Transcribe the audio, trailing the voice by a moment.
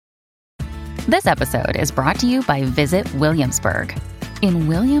This episode is brought to you by Visit Williamsburg. In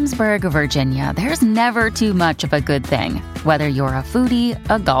Williamsburg, Virginia, there's never too much of a good thing. Whether you're a foodie,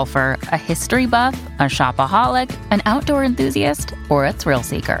 a golfer, a history buff, a shopaholic, an outdoor enthusiast, or a thrill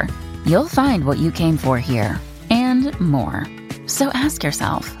seeker, you'll find what you came for here and more. So ask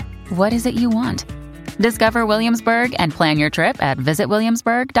yourself, what is it you want? Discover Williamsburg and plan your trip at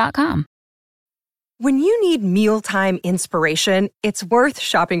visitwilliamsburg.com. When you need mealtime inspiration, it's worth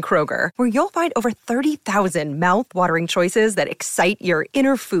shopping Kroger, where you'll find over 30,000 mouth-watering choices that excite your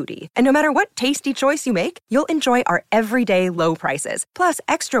inner foodie. And no matter what tasty choice you make, you'll enjoy our everyday low prices, plus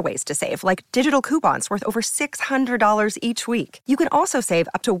extra ways to save, like digital coupons worth over $600 each week. You can also save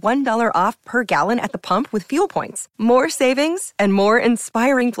up to $1 off per gallon at the pump with fuel points. More savings and more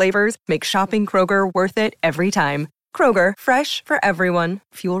inspiring flavors make shopping Kroger worth it every time. Kroger, fresh for everyone.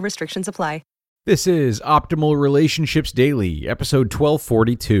 Fuel restrictions apply. This is Optimal Relationships Daily, episode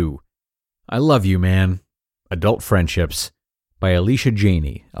 1242. I Love You, Man. Adult Friendships by Alicia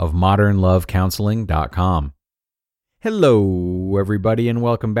Janney of ModernLoveCounseling.com. Hello, everybody, and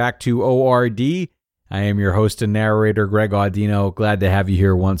welcome back to ORD. I am your host and narrator, Greg Audino. Glad to have you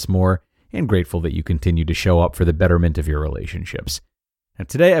here once more, and grateful that you continue to show up for the betterment of your relationships. And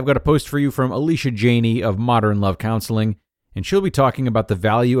today I've got a post for you from Alicia Janney of Modern Love Counseling, and she'll be talking about the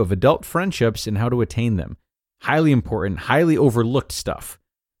value of adult friendships and how to attain them. Highly important, highly overlooked stuff.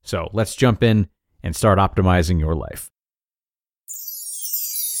 So let's jump in and start optimizing your life.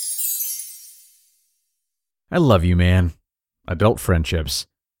 I Love You, Man. Adult Friendships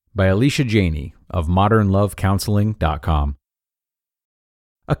by Alicia Janney of ModernLoveCounseling.com.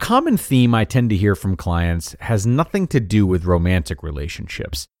 A common theme I tend to hear from clients has nothing to do with romantic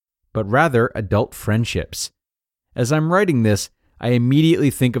relationships, but rather adult friendships. As I'm writing this, I immediately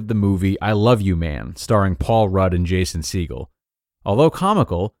think of the movie I Love You, Man, starring Paul Rudd and Jason Segel. Although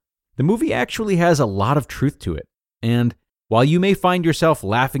comical, the movie actually has a lot of truth to it, and while you may find yourself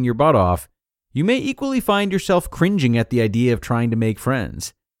laughing your butt off, you may equally find yourself cringing at the idea of trying to make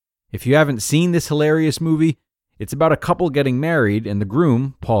friends. If you haven't seen this hilarious movie, it's about a couple getting married, and the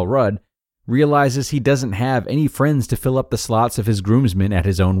groom, Paul Rudd, realizes he doesn't have any friends to fill up the slots of his groomsmen at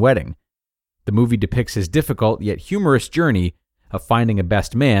his own wedding. The movie depicts his difficult yet humorous journey of finding a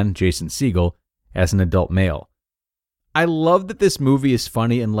best man, Jason Segel, as an adult male. I love that this movie is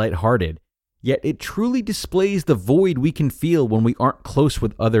funny and lighthearted, yet it truly displays the void we can feel when we aren't close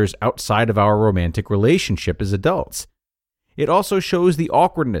with others outside of our romantic relationship as adults. It also shows the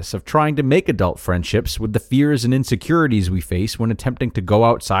awkwardness of trying to make adult friendships with the fears and insecurities we face when attempting to go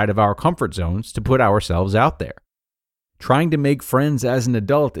outside of our comfort zones to put ourselves out there. Trying to make friends as an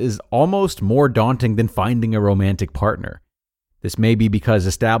adult is almost more daunting than finding a romantic partner. This may be because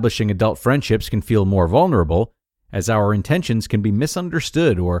establishing adult friendships can feel more vulnerable, as our intentions can be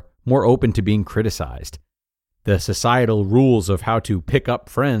misunderstood or more open to being criticized. The societal rules of how to pick up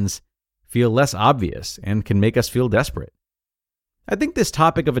friends feel less obvious and can make us feel desperate. I think this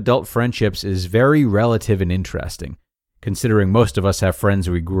topic of adult friendships is very relative and interesting, considering most of us have friends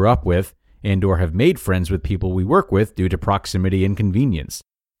we grew up with and or have made friends with people we work with due to proximity and convenience.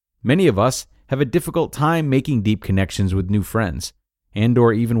 Many of us have a difficult time making deep connections with new friends, and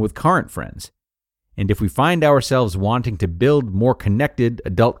or even with current friends. And if we find ourselves wanting to build more connected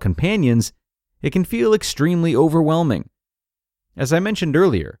adult companions, it can feel extremely overwhelming. As I mentioned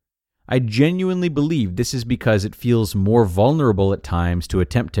earlier, I genuinely believe this is because it feels more vulnerable at times to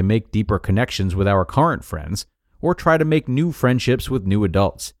attempt to make deeper connections with our current friends, or try to make new friendships with new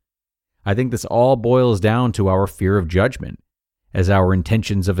adults. I think this all boils down to our fear of judgment, as our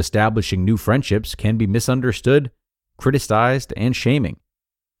intentions of establishing new friendships can be misunderstood, criticized, and shaming.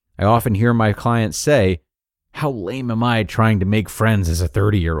 I often hear my clients say, "How lame am I trying to make friends as a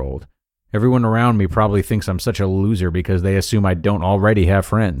 30-year-old? Everyone around me probably thinks I'm such a loser because they assume I don't already have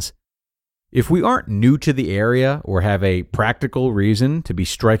friends." If we aren't new to the area or have a practical reason to be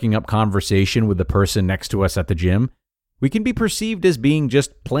striking up conversation with the person next to us at the gym, we can be perceived as being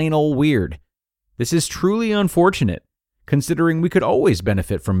just plain old weird. This is truly unfortunate, considering we could always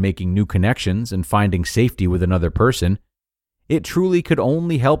benefit from making new connections and finding safety with another person. It truly could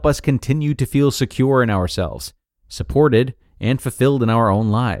only help us continue to feel secure in ourselves, supported, and fulfilled in our own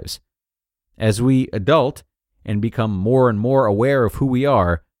lives. As we adult and become more and more aware of who we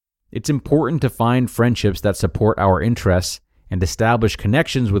are, it's important to find friendships that support our interests and establish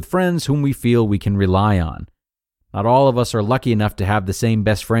connections with friends whom we feel we can rely on. Not all of us are lucky enough to have the same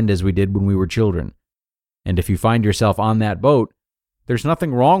best friend as we did when we were children. And if you find yourself on that boat, there's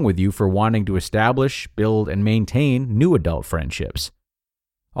nothing wrong with you for wanting to establish, build, and maintain new adult friendships.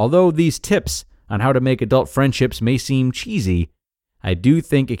 Although these tips on how to make adult friendships may seem cheesy, I do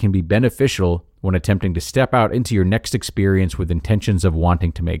think it can be beneficial when attempting to step out into your next experience with intentions of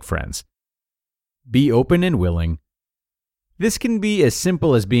wanting to make friends. Be open and willing. This can be as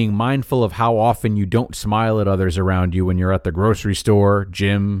simple as being mindful of how often you don't smile at others around you when you're at the grocery store,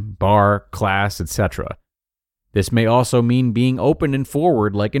 gym, bar, class, etc. This may also mean being open and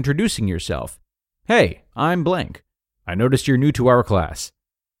forward, like introducing yourself. Hey, I'm blank. I noticed you're new to our class.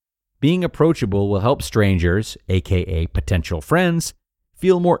 Being approachable will help strangers, aka potential friends,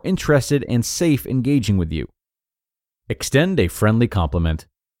 feel more interested and safe engaging with you. Extend a friendly compliment.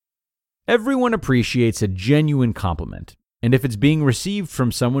 Everyone appreciates a genuine compliment, and if it's being received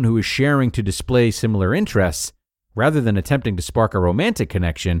from someone who is sharing to display similar interests, rather than attempting to spark a romantic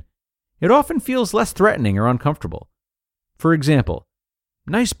connection, it often feels less threatening or uncomfortable. For example,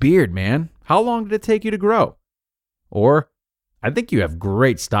 "Nice beard, man. How long did it take you to grow?" Or, "I think you have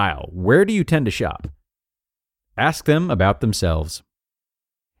great style. Where do you tend to shop?" Ask them about themselves.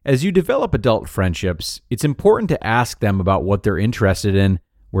 As you develop adult friendships, it's important to ask them about what they're interested in,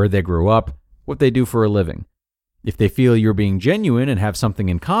 where they grew up, what they do for a living. If they feel you're being genuine and have something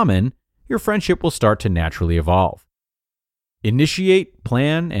in common, your friendship will start to naturally evolve. Initiate,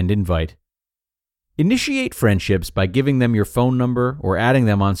 plan, and invite. Initiate friendships by giving them your phone number or adding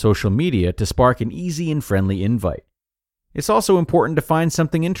them on social media to spark an easy and friendly invite. It's also important to find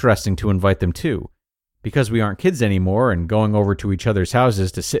something interesting to invite them to. Because we aren't kids anymore and going over to each other's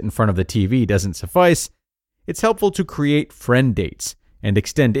houses to sit in front of the TV doesn't suffice, it's helpful to create friend dates and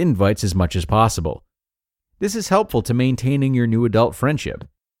extend invites as much as possible. This is helpful to maintaining your new adult friendship,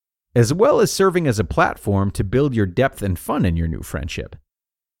 as well as serving as a platform to build your depth and fun in your new friendship.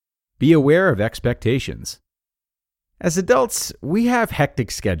 Be aware of expectations. As adults, we have hectic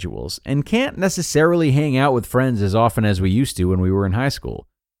schedules and can't necessarily hang out with friends as often as we used to when we were in high school.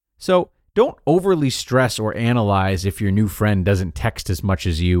 So, don't overly stress or analyze if your new friend doesn't text as much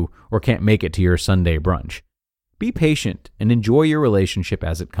as you or can't make it to your Sunday brunch. Be patient and enjoy your relationship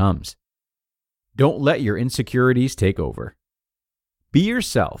as it comes. Don't let your insecurities take over. Be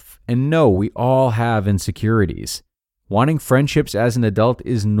yourself and know we all have insecurities. Wanting friendships as an adult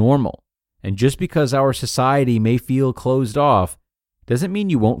is normal, and just because our society may feel closed off doesn't mean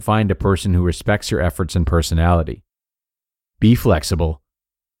you won't find a person who respects your efforts and personality. Be flexible.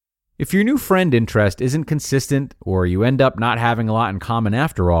 If your new friend interest isn't consistent or you end up not having a lot in common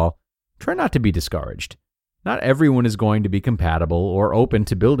after all, try not to be discouraged. Not everyone is going to be compatible or open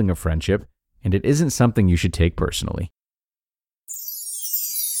to building a friendship, and it isn't something you should take personally.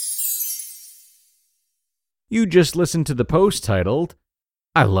 You just listened to the post titled,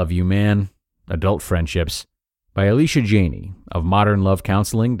 "I Love You, Man, Adult Friendships," by Alicia Janney of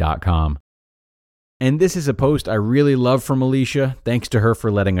ModernLoveCounseling.com. And this is a post I really love from Alicia. Thanks to her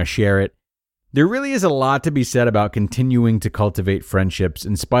for letting us share it. There really is a lot to be said about continuing to cultivate friendships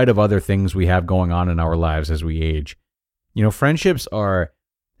in spite of other things we have going on in our lives as we age. You know, friendships are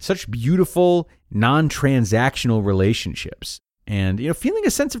such beautiful, non-transactional relationships. And, feeling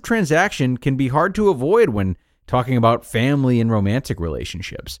a sense of transaction can be hard to avoid when talking about family and romantic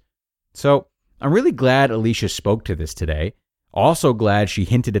relationships. So I'm really glad Alicia spoke to this today. Also glad she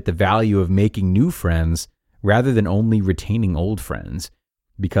hinted at the value of making new friends rather than only retaining old friends,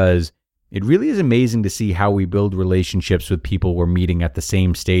 because it really is amazing to see how we build relationships with people we're meeting at the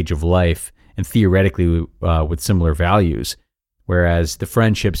same stage of life and theoretically with similar values, whereas the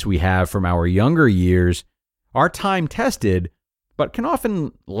friendships we have from our younger years are time-tested, but can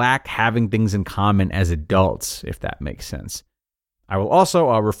often lack having things in common as adults, if that makes sense. I will also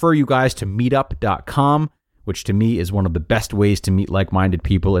refer you guys to meetup.com, which to me is one of the best ways to meet like-minded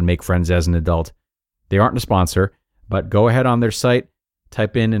people and make friends as an adult. They aren't a sponsor, but go ahead on their site,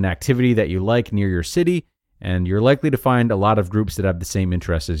 type in an activity that you like near your city, and you're likely to find a lot of groups that have the same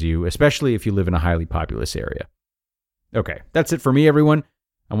interests as you, especially if you live in a highly populous area. Okay, that's it for me, everyone.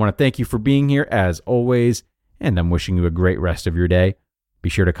 I want to thank you for being here as always, and I'm wishing you a great rest of your day. Be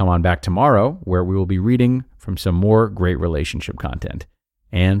sure to come on back tomorrow, where we will be reading from some more great relationship content,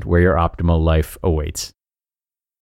 and where your optimal life awaits.